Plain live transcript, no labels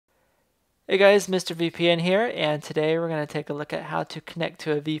Hey guys, Mr. VPN here, and today we're going to take a look at how to connect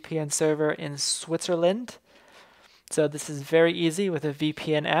to a VPN server in Switzerland. So this is very easy with a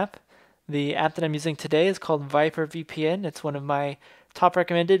VPN app. The app that I'm using today is called Viper VPN. It's one of my top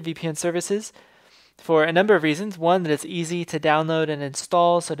recommended VPN services for a number of reasons. One, that it's easy to download and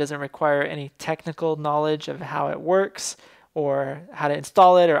install, so it doesn't require any technical knowledge of how it works or how to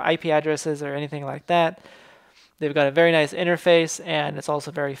install it or IP addresses or anything like that. They've got a very nice interface, and it's also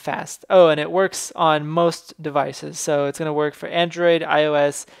very fast. Oh, and it works on most devices. So it's going to work for Android,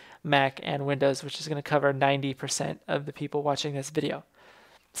 iOS, Mac, and Windows, which is going to cover 90% of the people watching this video.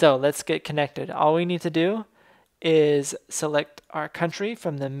 So let's get connected. All we need to do is select our country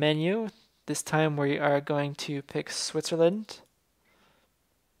from the menu. This time we are going to pick Switzerland.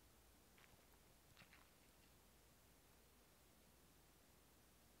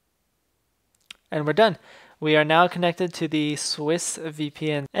 And we're done. We are now connected to the Swiss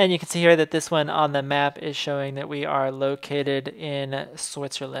VPN. And you can see here that this one on the map is showing that we are located in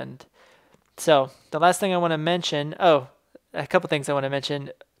Switzerland. So the last thing I want to mention, a couple things I want to mention.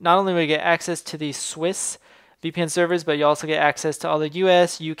 Not only will you get access to the Swiss VPN servers, but you also get access to all the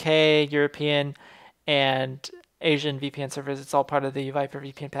US, UK, European, and Asian VPN servers. It's all part of the Viper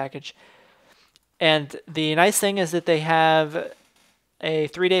VPN package. And the nice thing is that they have a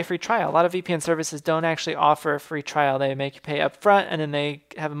 3-day free trial. A lot of VPN services don't actually offer a free trial. They make you pay up front, and then they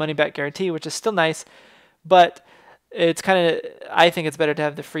have a money-back guarantee, which is still nice, but it's I think it's better to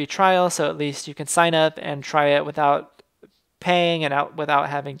have the free trial, so at least you can sign up and try it without paying and without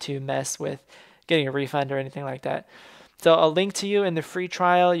having to mess with getting a refund or anything like that. So I'll link to you in the free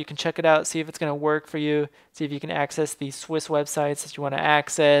trial. You can check it out, see if it's going to work for you, see if you can access the Swiss websites that you want to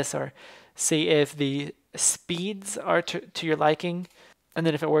access, or see if the speeds are to your liking. And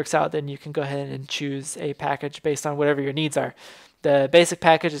then if it works out, then you can go ahead and choose a package based on whatever your needs are. The basic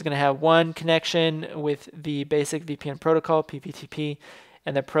package is going to have one connection with the basic VPN protocol, PPTP,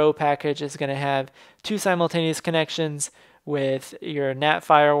 and the Pro package is going to have 2 simultaneous connections with your NAT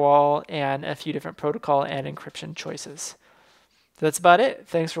firewall and a few different protocol and encryption choices. So that's about it.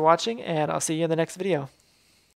 Thanks for watching, and I'll see you in the next video.